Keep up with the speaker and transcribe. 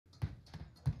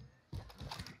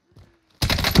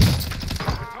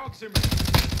Your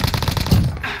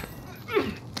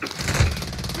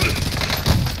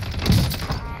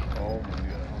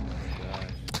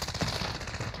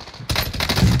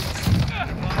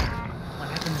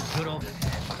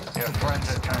friends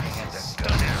are turning into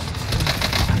gunners.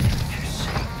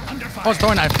 Oh, it's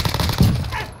throwing knife.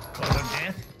 Cause of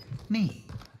death? Me.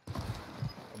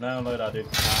 No, no, I did.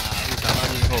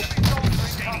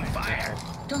 Standing fire.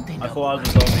 Don't they know? I thought I was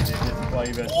a zombie. This is why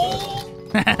you guys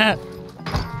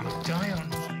You'll die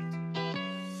on sight.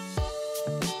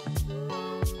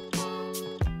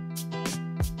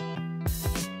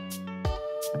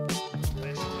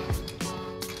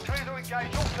 Trying to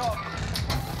engage all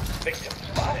targets. Victim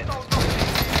spotted.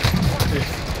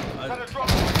 I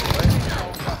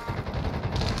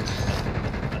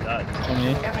died.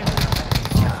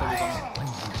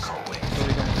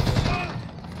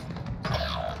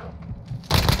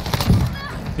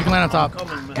 You can land on top.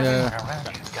 Yeah. Around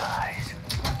you guys.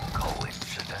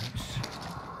 Coincidence.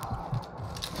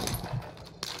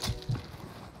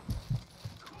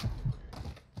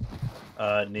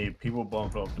 Need people bomb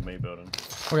off the main building.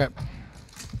 Okay.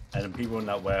 And then people in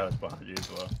that warehouse behind you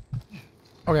as well.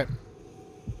 Okay.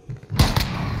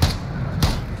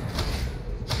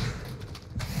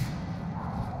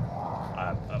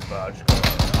 I just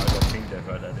got ping death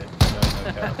right at it.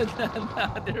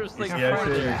 Nah, there's like Yeah, four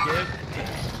shit. there, kid.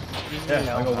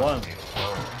 Yeah, I got one.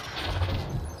 Yeah,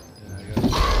 I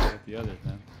got the others,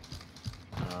 man.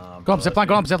 Go up,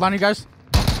 zipline, you guys.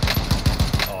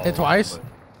 Oh, Hit twice.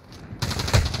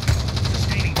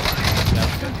 Standing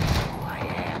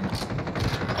fire.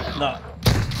 No.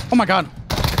 Oh my god.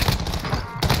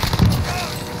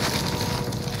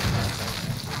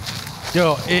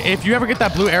 Yo, if you ever get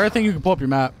that blue arrow thing, you can pull up your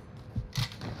map.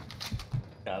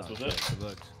 Yeah, that's what's it. Good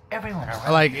looks. Everyone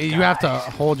around Like, you you have to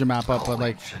guys. hold your map up, but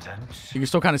like, Coincidence. you can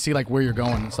still kind of see like where you're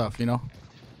going and stuff, you know?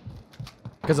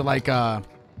 Because of like,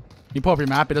 you pull up your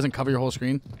map, it doesn't cover your whole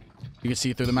screen. You can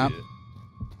see through the map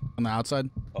on the outside.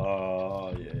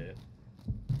 Oh, yeah.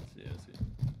 Yeah, I see.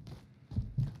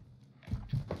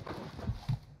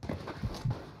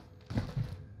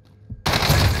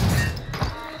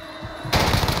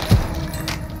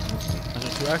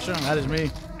 That's a 2 extra? That is me.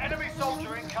 Enemy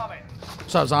soldier incoming.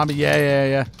 What's up, zombie?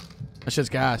 Yeah. That shit's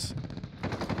gas.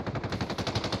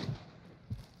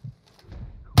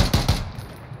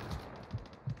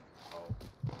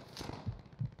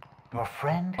 Your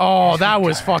friend. Oh, has that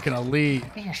was returned. fucking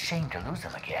elite. Be a shame to lose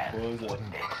him again, What was it?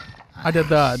 wouldn't it? I did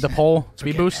the pole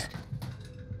speed boost.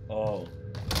 Oh.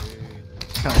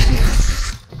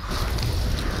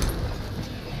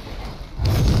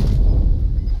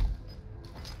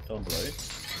 Don't blow it.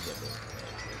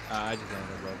 I just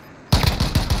landed above.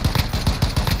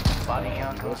 Body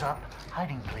count goes up,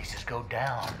 hiding places go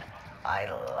down. I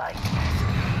like it.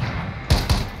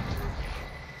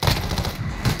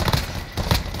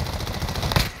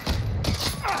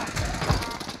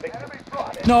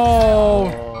 No.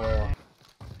 Oh.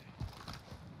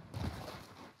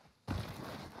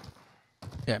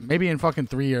 Yeah, maybe in fucking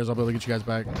 3 years I'll be able to get you guys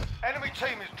back. Enemy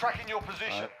team is tracking your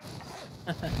position.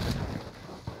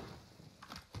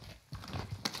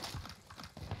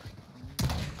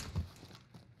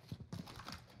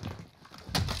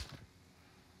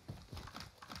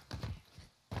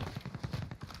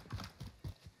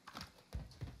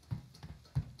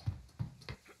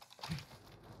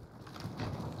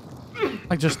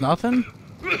 Like just nothing?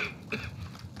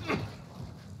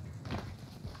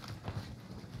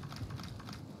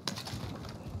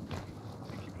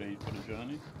 Keep ready for the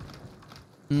journey.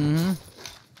 Mm-hmm.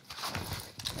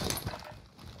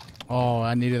 Oh,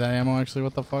 I needed that ammo actually.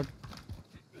 What the fuck?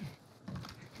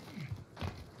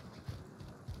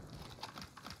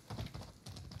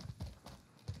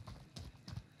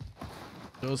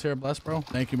 Joe's here, bless, bro.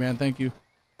 Thank you, man. Thank you.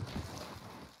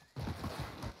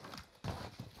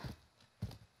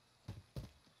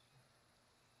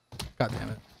 God damn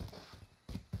it.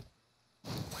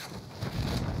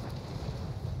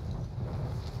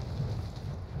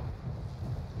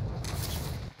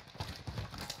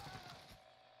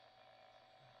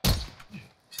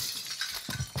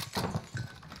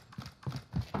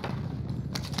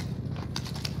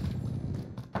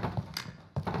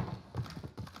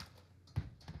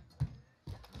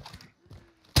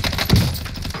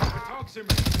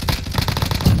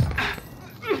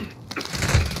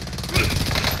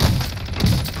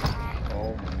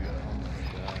 Oh my god.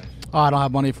 Oh, I don't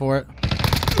have money for it.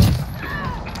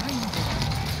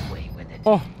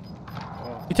 Oh.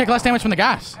 You take less damage from the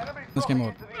gas. This game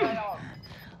mode.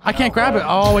 I can't grab it.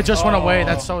 Oh, it just went away.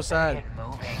 That's so sad.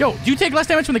 Yo, do you take less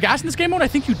damage from the gas in this game mode? I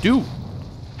think you do.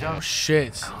 Oh,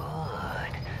 shit. Good.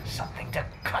 Something to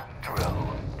cut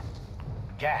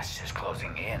Gas is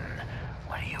closing in.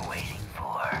 What are you waiting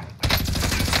for?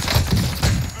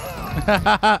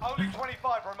 Only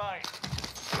 25 remain.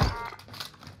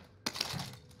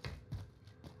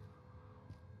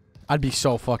 I'd be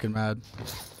so fucking mad.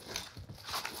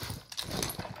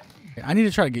 Okay, I need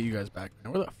to try to get you guys back,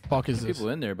 man. Where the fuck is There's this? people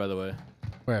in there, by the way.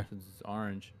 Where? Since it's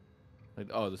orange.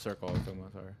 Like, oh, the circle I was talking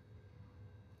about, sorry.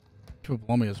 People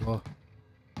below me as well.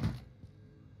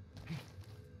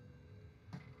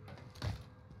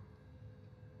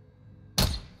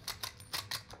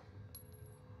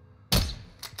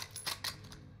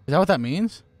 Is that what that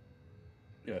means?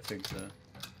 Yeah, I think so.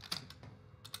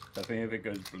 I think if it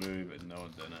goes blue, but no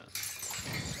one's in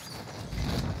it.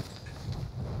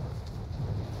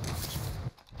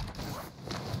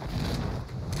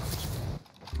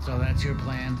 So that's your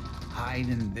plan? Hide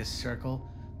in this circle?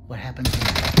 What happens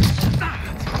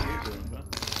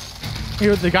You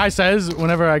know what the guy says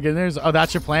whenever I get in there is, oh,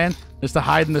 that's your plan? Is to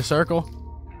hide in the circle?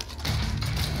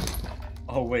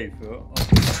 Oh, wait, Phil.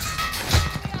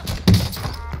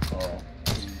 Oh.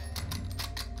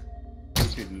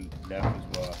 Pushing left as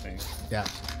well, I think. Yeah.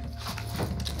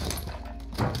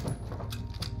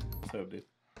 So, dude.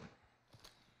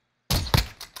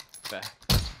 Back.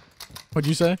 What'd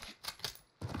you say?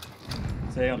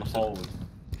 Say on hold.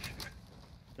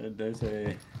 There's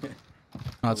a...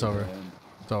 No, it's over.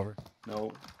 It's over.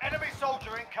 No. Enemy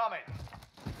soldier incoming.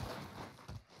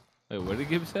 Wait, what did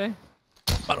Gibbs say?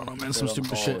 I don't know, man. Some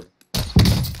stupid shit.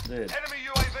 Dude. Enemy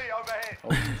UAV overhead.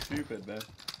 Oh, stupid, man.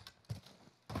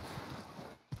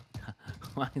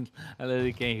 I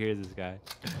literally can't hear this guy.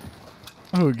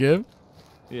 Who, Gib?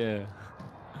 Yeah.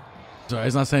 Sorry,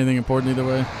 he's not saying anything important either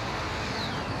way.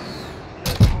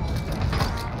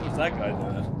 What's that guy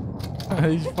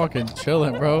doing? He's fucking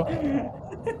chilling, bro.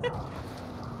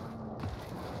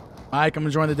 Mike, I'm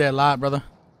enjoying the day a lot, brother.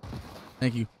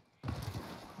 Thank you. Where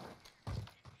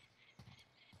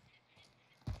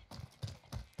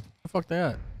the fuck they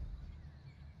at?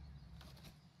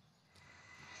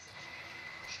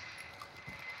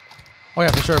 Oh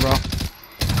yeah, for sure, bro.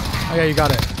 Oh yeah, you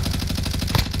got it.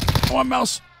 Come on,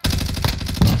 mouse.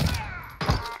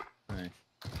 Nice.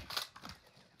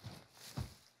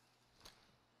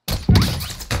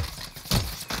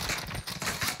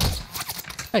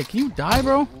 Hey, can you die,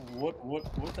 bro?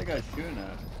 What's that guy shooting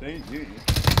at? They ain't shooting.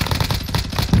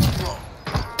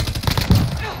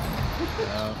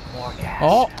 More gas.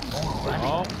 Oh. More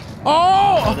running.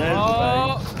 Oh. Oh. There's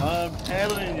Oh. the bang. I'm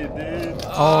telling you, dude.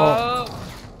 Oh.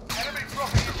 Enemy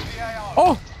dropping into the AR.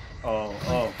 Oh. Oh.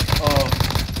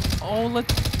 Oh,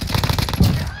 let's go.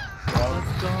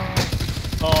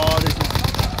 Oh, this is...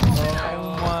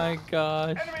 Oh my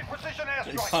gosh. Enemy precision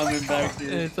They're airstrike. coming back,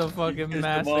 dude. It's a He fucking pissed them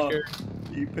off. massacre.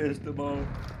 He pissed them off.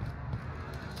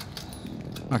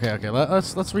 Okay.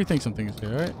 Let's rethink some things here,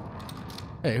 all right?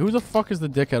 Hey, who the fuck is the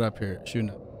dickhead up here shooting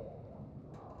at?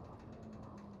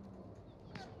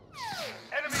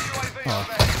 Enemy UAV Oh.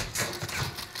 overhead.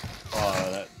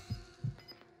 Oh,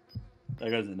 that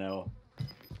guy's an L.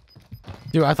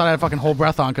 Dude, I thought I had fucking whole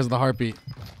breath on because of the heartbeat.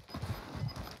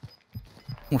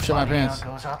 Oh shit, my Body pants.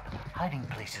 count goes up, hiding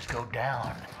places go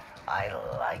down. I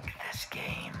like this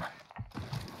game.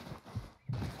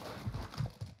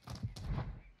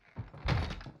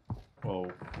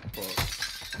 Whoa.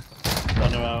 Fuck.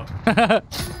 Run him out.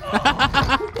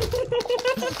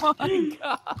 Oh my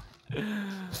god.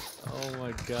 Oh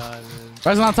my god, man.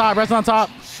 Resin on top, resin on top.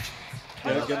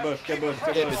 Get bush.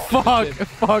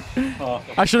 Fuck. Oh,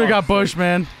 I should have got Bush,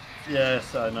 man.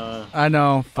 Yes, I know. I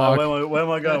know. Fuck. Where am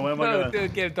I going? No,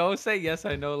 dude, Gabe, don't say yes,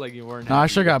 I know, like you weren't. No, I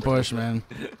happy. should have got Bush, man.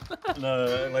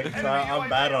 No, like I'm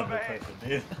bad on protection,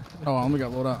 dude. Oh, let me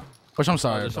got load up. Bush, I'm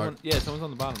sorry. There's Sorry. someone, yeah, someone's on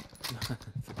the bottom.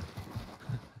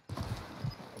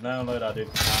 No, that, dude.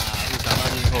 I'm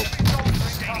not even hope.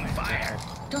 Standing fire.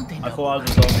 Don't they know? I thought I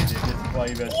was a zombie, dude. This is why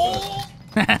you guys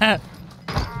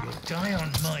You'll die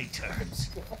on my terms.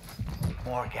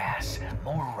 More gas,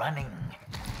 more running.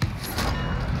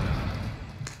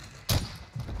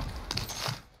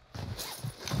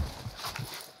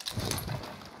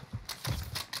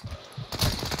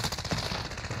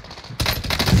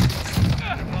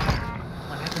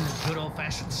 What happened to good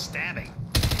old-fashioned stabbing?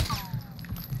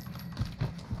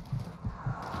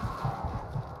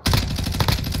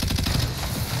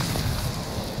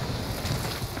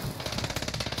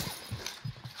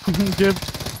 Give.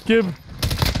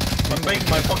 I'm breaking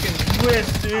my fucking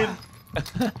wrist, dude.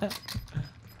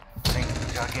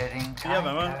 Things are getting Yeah, tighter.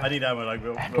 man. I need ammo, like,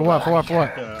 real. For what? For what? For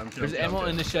what? I'm chill, There's ammo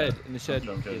in the shed. In the shed.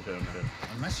 I'm chill.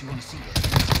 Unless you want to see it.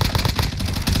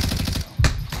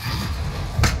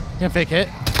 Can't fake hit.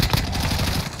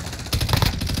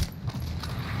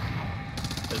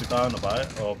 guy on the buy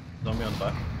or zombie on the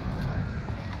buy.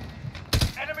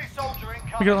 Enemy soldier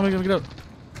Let me incoming. get out.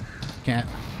 Can't.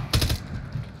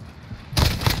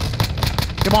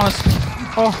 Come on us.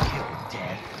 Oh.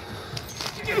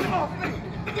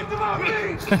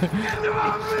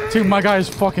 Dude, my guy is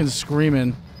fucking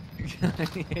screaming.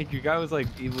 Your guy was like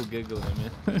evil giggling,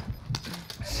 man.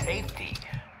 Safety.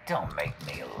 Don't make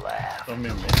me laugh.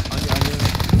 Zombie on me.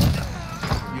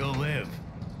 You'll live.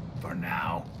 For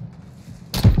now.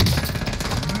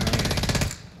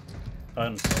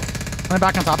 I'm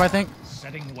back on top, I think.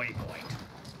 Setting waypoint.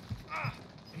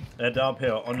 They're down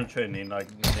here on the train, like.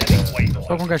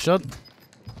 Spoke one guy shield.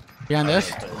 Behind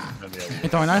this. You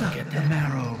throwing knife? Get the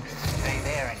marrow. Stay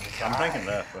there and you I'm die. thinking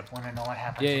that, bro. Wanna know what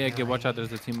happens? Yeah, if yeah, you get watch out. leave?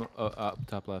 There's a team up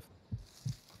top left.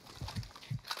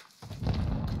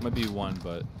 Might be one,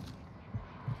 but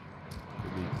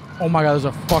could be. Oh my god, there's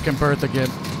a fucking birth again.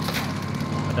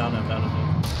 I'm down him.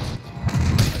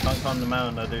 I can't climb the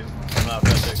mountain, I do. I'm not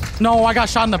athletic. No, I got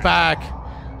shot in the back.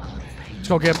 Let's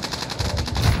go, Gib.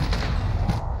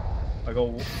 I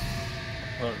go.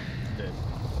 Oh, dead.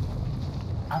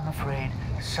 I'm afraid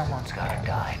someone's gotta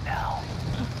die now.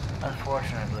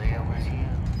 Unfortunately, it was you.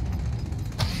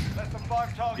 Less than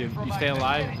 5 targets You remain. stay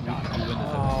alive. You win this.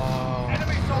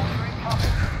 Enemy soldier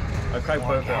incoming. I cracked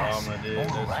both their armor, dude.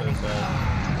 That's so bad.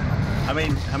 How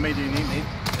many do you need, mate?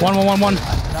 One.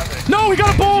 No, we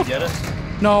got a bull! Get it?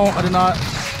 No, I did not.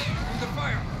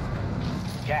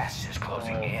 Gas is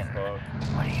closing in. Fuck.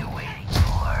 What are you waiting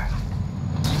for?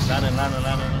 Landing.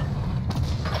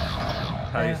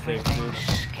 How you safe, dude?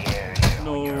 Everything's scared.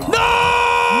 No.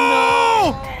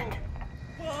 No!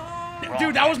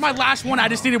 Dude, that was my last one. I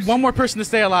just needed one more person to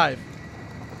stay alive.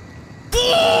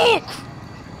 Fuck!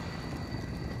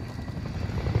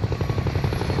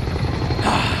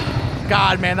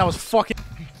 God, man, that was fucking...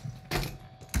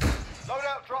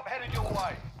 Loadout drop headed your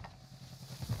way.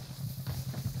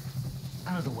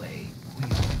 Out of the way. We are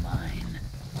mine.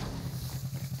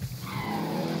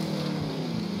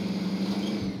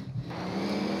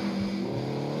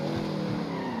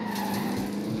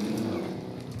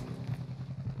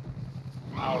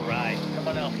 All right,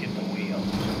 someone else get the wheel.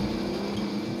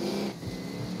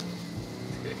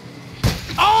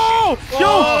 Oh!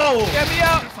 Yo! Get me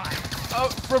out! Oh,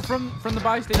 from the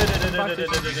buy station.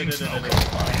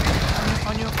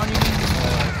 On your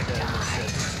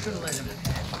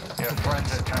Your friends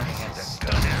are turning into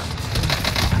gunners.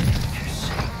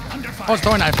 Oh, it's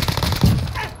throwing knife.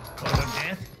 Cause of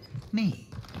death? Me.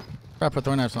 I put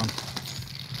throwing knives on.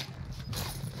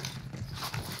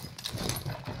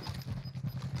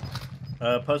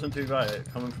 Person to right,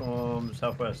 coming from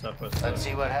southwest. Let's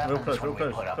see what happens Real close, when real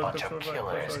we close. put a Close, bunch close, of close,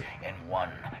 killers close. in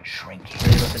one shrinking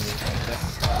Look at space.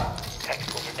 this.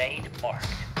 Tactical grenade marked.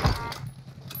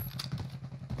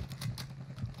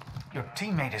 Your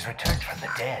teammate has returned from the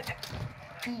dead.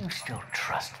 Do you still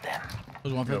trust them?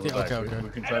 It was Yeah, 150? we're back. Okay. We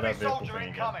can try Enemy that vehicle soldier thing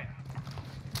again. incoming.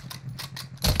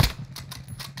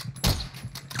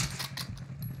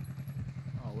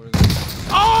 Oh, where is it?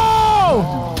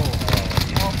 Oh!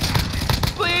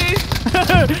 Please!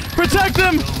 Protect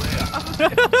him!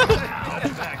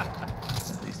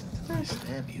 I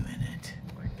stab you in it.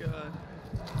 Oh my god.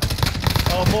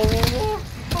 Oh, more.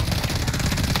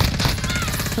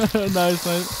 Nice.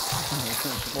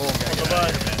 On the buy.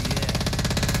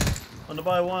 On the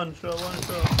buy, one shot.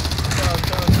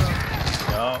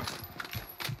 Yeah.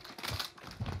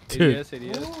 Dude. ADS.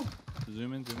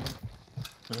 Zoom in.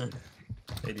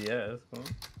 ADS, cool.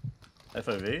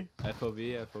 FOV?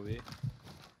 FOV.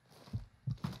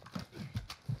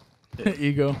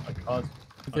 Ego. I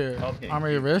can't Armor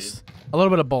your wrist. A little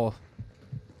bit of both.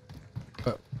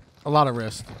 But a lot of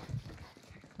wrist.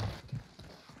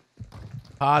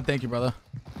 Ah, thank you, brother.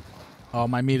 Oh,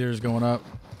 my meter is going up.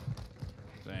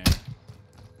 Damn.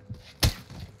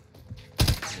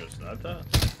 You sniped that?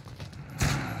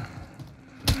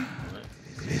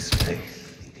 This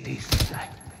place tastes like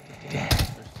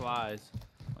death. There's flies.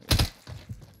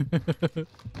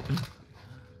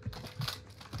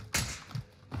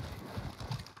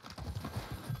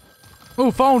 Ooh,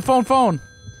 phone. Phone. 50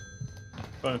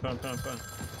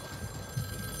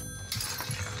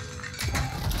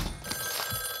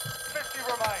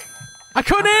 remain. I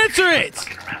couldn't answer it!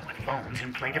 Around with phones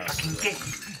and played a fucking game.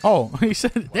 Oh, he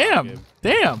said, damn.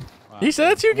 He said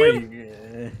that's you, Gib?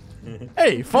 Wait,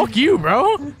 Hey, fuck you,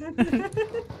 bro.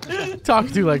 Talk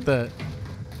to you like that.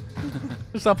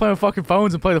 Just stop playing with fucking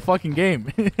phones and play the fucking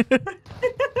game.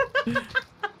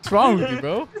 What's wrong with you,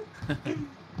 bro?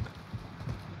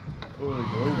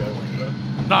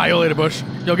 Nah, you later, Bush.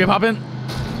 Yo, Gib, hop in. Yup.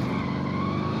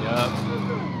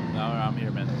 No, I'm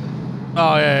here, man.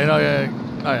 Oh, yeah.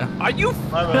 Oh yeah. Are you?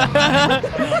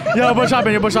 Yo, bush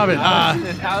hopping. Yo, bush hopping.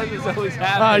 How does this always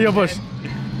happen? Yo, bush.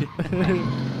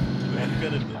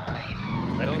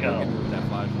 Let's go. That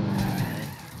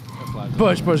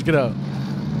flashlight. Bush, get out.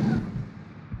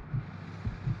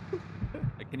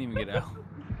 I can't even get out.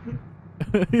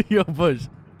 Yo, bush.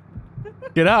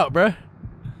 Get out, bruh.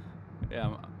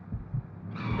 Yeah.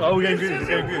 Oh, we're getting green. We're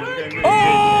getting green. We're getting green.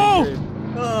 Oh!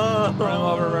 Run him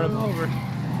over. Run him over.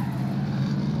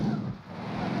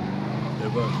 Yeah,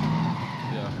 bro.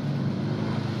 Yeah.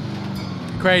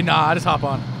 Cray, nah, I just hop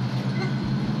on.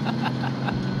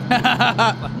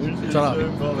 Shut up.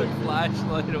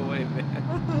 Flashlight away, man.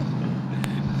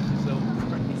 So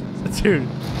crazy. Dude.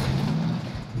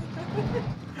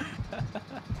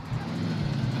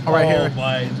 All right, here.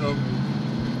 My,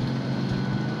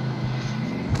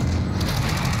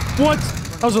 What?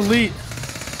 That was elite.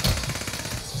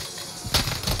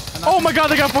 Oh my god,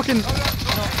 they got fucking...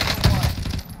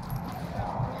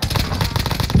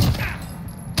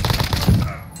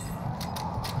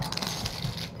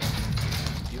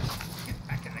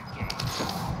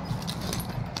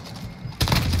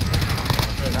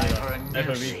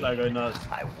 FOV flag going nuts.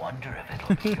 I wonder if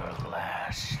it'll be your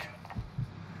last.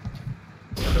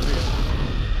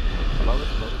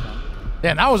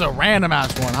 Damn, that was a random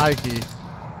ass one, high key.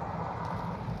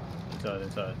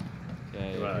 Inside.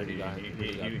 Yeah, Right, he got he it.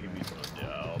 beat one.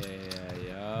 Yeah.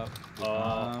 Yeah.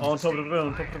 On top of the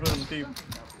building, deep.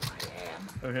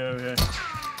 Over here.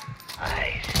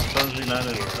 Suddenly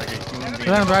landed like a human being.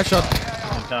 Random right shot. In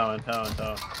tower.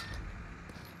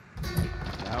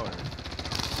 Tower.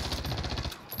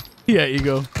 Yeah,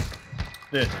 ego.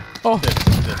 This. Oh. This.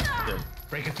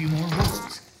 Break a few more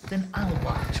rules, then I'll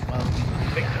watch while you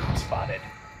Victim spotted.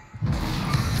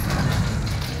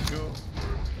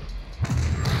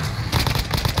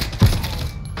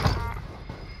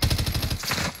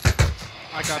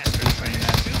 I got the train.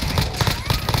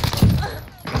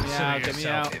 Get me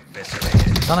out.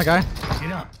 Found a guy.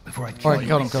 get up before I All kill right, you.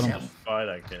 kill him. Fire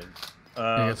that kid.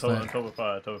 gets Top that. of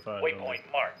fire. Waypoint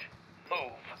marked.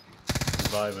 Move.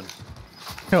 Surviving.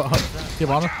 Yo, keep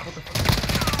on him.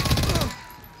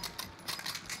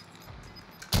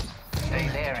 Stay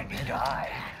there and you die.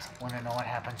 Wanna know what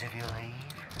happens if you leave?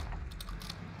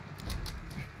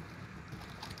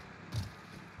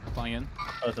 Flying in.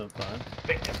 That's fine.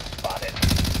 Victim spotted.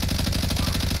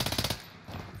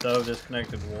 So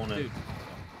disconnected warning. Dude.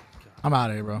 I'm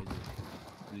out of here, bro.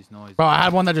 These noise. Bro, I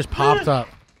had one that just popped up.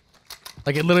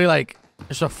 Like, it literally, like,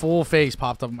 just a full face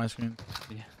popped up on my screen.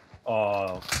 Yeah.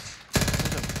 Oh.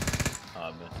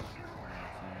 Man.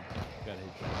 Got hit.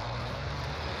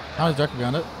 How is directly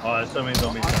behind it? Oh, there's so many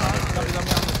zombies.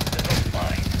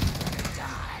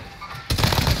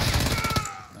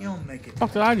 You'll make it.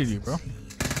 Fuck did I do to you, bro?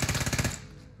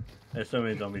 There's so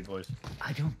many zombies, boys.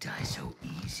 I don't die so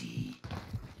easy.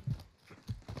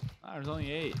 There's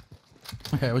only 8.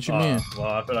 Okay, what you mean? Well,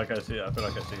 I feel like I see all of them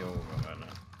right now.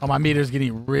 Oh, my meter's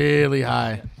getting really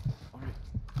high.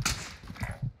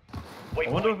 I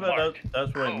wonder if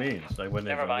that's what it means. Like when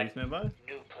there's Never mind. zombies nearby.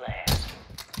 New plan.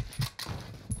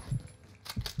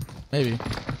 Maybe.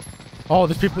 Oh,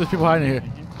 there's people hiding here.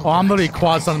 Oh, I'm literally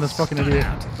quad stunning this fucking idiot.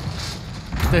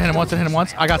 Did hit him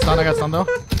once. I got stunned though.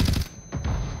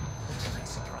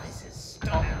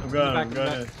 I'm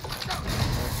going.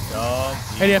 Oh,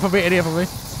 80 FOV.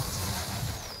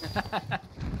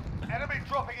 Enemy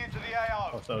dropping into the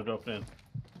AO. so dropping in.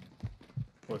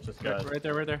 Watch this guy. Right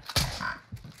there.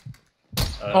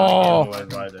 Oh.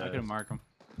 Right I there. couldn't mark him.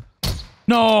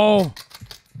 No.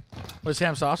 What's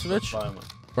Ham Sausage? Fine, man.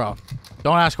 Bro,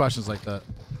 don't ask questions like that.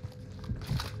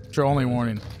 It's your only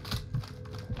warning.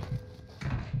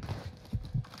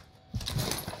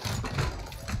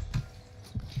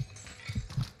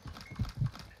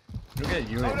 Look at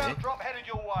you and me. Loadout drop headed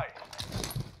your way.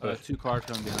 2 cars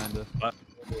coming behind us. What?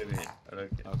 Wait a minute. I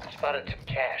don't get. Okay. Spotted some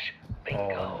cash.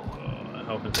 Bingo.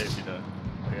 Health and safety though.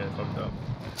 I get fucked up.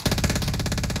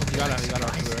 You got it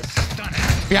off the road.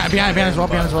 Behind as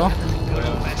well.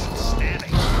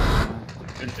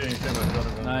 Good shooting,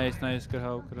 Jonathan. Nice. Good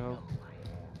help.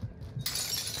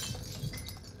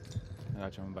 I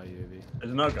got you by UAV.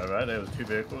 There's another guy, right? There was 2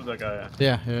 vehicles. That guy.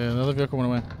 Yeah, another vehicle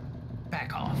went away.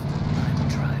 Back off. I'm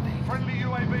driving. Friendly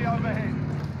UAV overhead.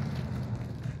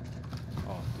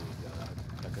 Oh, dude, yeah,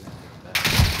 that could have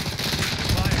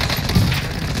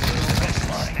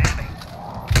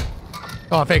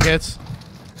Oh, fake hits.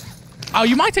 Oh,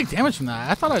 you might take damage from that.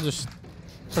 I thought I just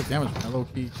took damage from that low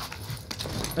key.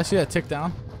 I see that tick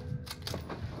down.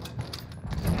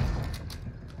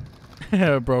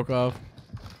 Yeah, it broke off.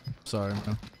 Sorry,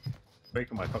 man.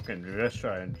 breaking my fucking wrist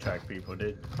trying to track people,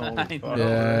 dude. Holy I fuck.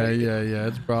 know. Yeah,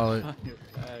 it's probably.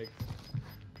 Bag.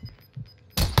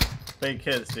 Big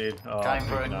hits, dude. Oh, Time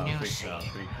for a freaking out, new freaking scene. out,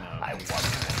 freaking out, I freaking wonder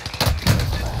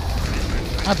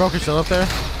if I broke his shield up there.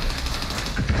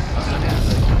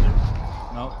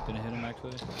 Nope, didn't hit him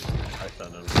actually. I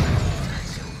found him.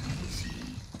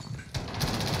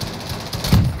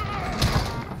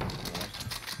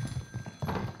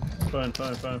 Fine.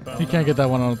 You can't get that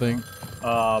one, I don't think.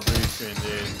 Ah, blue screen,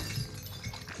 dude.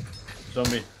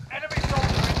 Zombie. Enemy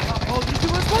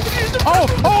soldier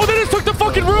incoming. Oh, they just took the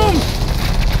fucking room!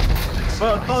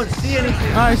 Bro, I can't see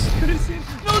anything. Nice.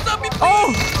 No, zombie!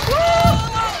 Oh!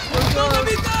 No,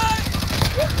 zombie die!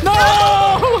 No!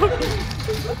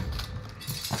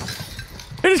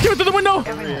 He just came through the window!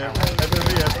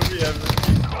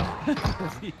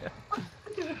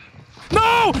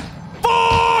 No!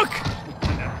 Fuck!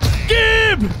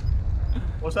 Gib!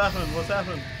 What's happened?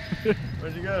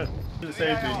 Where'd you go? He's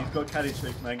saved dude. He's got caddy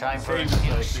stick, man. Time for a Save new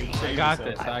yourself, scene. dude. Save I got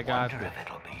yourself. this. I got wonder this. if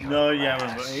it'll be your No, yeah,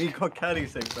 last. but he got caddy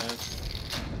stick, man.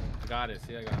 I got it.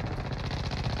 See, I got it.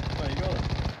 Oh, you got him.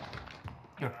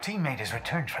 Your teammate has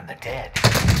returned from the dead. Do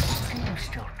you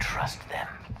still trust them?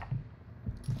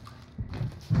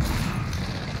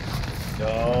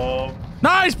 Yo.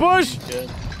 Nice, Bush! Good.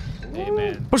 Hey,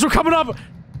 man. Bush, we're coming up!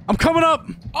 I'm coming up!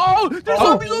 Oh, there's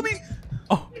zombie!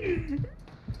 Oh,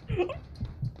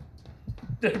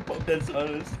 Dead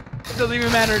silence. It doesn't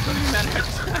even matter. It doesn't even matter.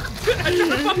 I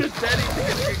just fucking said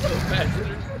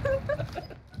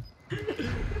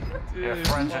Your Dude.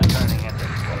 friends are turning into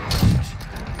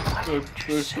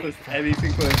ghosts. Bush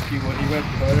anything for his keyboard. He went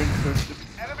burn,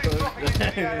 Enemy dropping into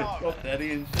the AO. drop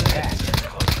daddy and shit. That's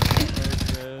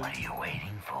close. What are you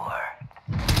waiting for?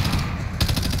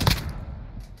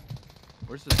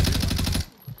 Where's the dude?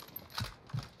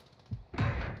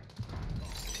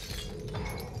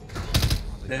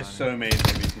 There's so many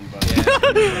zombies in the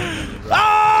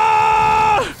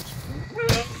ah!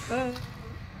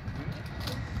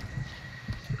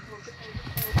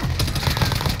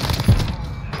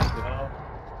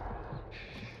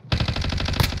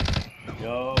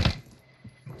 Yo.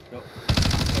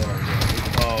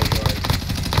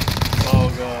 Oh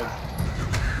god.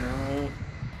 No.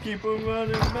 Keep on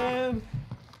running, man.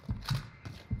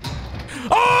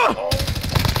 Ah!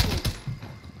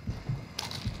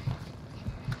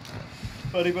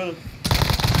 Buddy.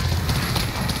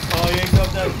 Oh, you ain't got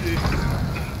that shit.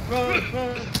 Run.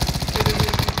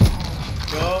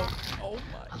 Go. Oh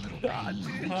my god.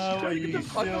 How are you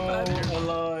still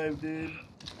alive, dude?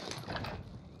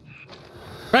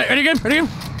 Right, ready again?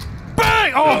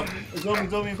 Bang! Oh!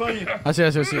 Zombie in front of you. I see.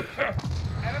 Enemy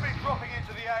dropping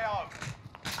into the AO.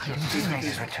 Your teammate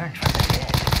has returned from the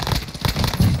dead.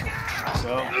 Do you trust Go.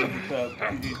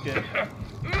 them? You need to get.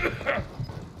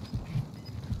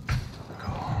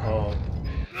 Oh.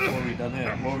 What have we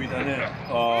done here?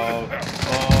 Oh.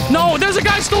 No, there's a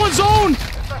guy still in zone!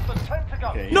 There's less than 10 to go.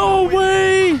 Okay, No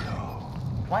way!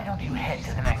 Why don't you head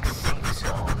to the next safe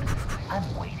zone? I'm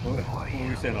waiting for What are you.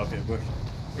 we saying up here, Bush?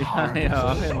 Yeah, I'm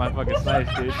hitting my fucking snipe,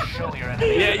 dude. Show your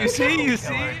enemy. Yeah, you see?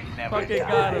 Never Fucking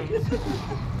got him.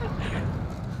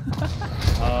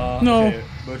 No. Okay.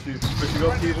 Bush, you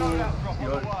got people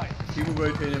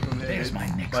rotating from here. There's my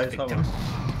next By victim.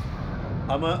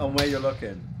 Hammer and where you're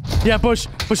looking. Yeah, Bush,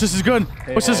 this is good.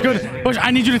 Bush, this is good. Bush,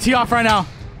 I need you to tee off right now.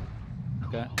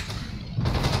 Okay. I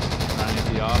need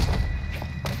to off.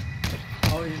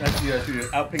 Oh, that's you.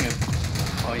 Outping him.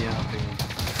 Oh, yeah, outping him.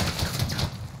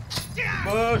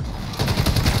 Bush!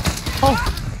 Oh,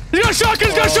 he's got a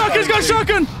shotgun,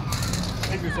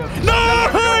 Save yourself.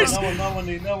 Nice! No one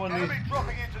need. Enemy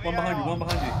dropping into the One behind you, AO. one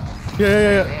behind you.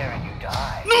 Yeah. There and you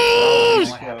die. Nice!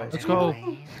 What happens Let's in go. the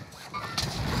rain?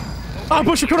 Ah,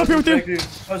 Bush, we're coming up here with you.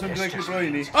 How's him directly below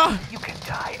you, Ah, You can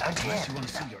die again. You want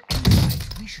to see your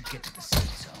insides? We should get to the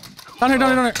safe zone.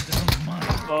 down here. This one's mine.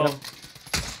 Oh,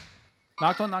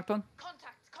 Knocked on. Contact.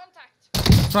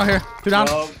 Right here. Two down.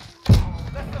 oh,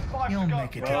 Less than 5 You'll to go.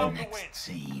 make it to Round the to win. next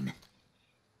scene.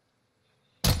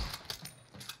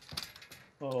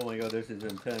 oh my god, this is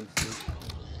intense.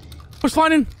 Bush,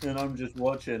 find him. And I'm just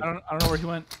watching. I don't know where he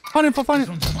went. Find him. This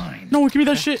one's mine. No, give me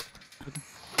that shit.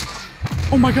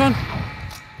 Oh my god.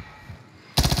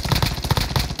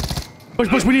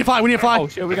 Bush, we need to fly. Oh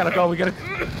shit, we gotta go. We gotta.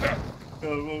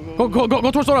 Go. Go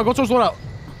towards loadout.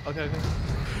 Okay.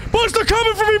 Bush, they're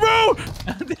coming for me, bro!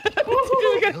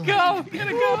 We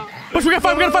gotta go. Bush, we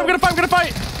gotta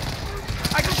fight.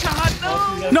 I got shot.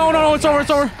 No. No, it's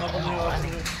over.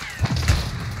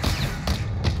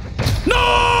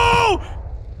 No!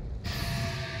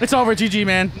 It's over, GG,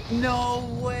 man. No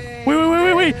way.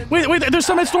 Wait, there's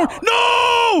some storm.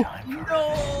 No! No!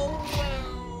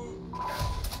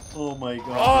 Oh my Oh,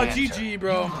 god. GG,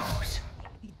 bro.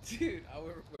 Dude,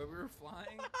 we were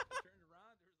flying.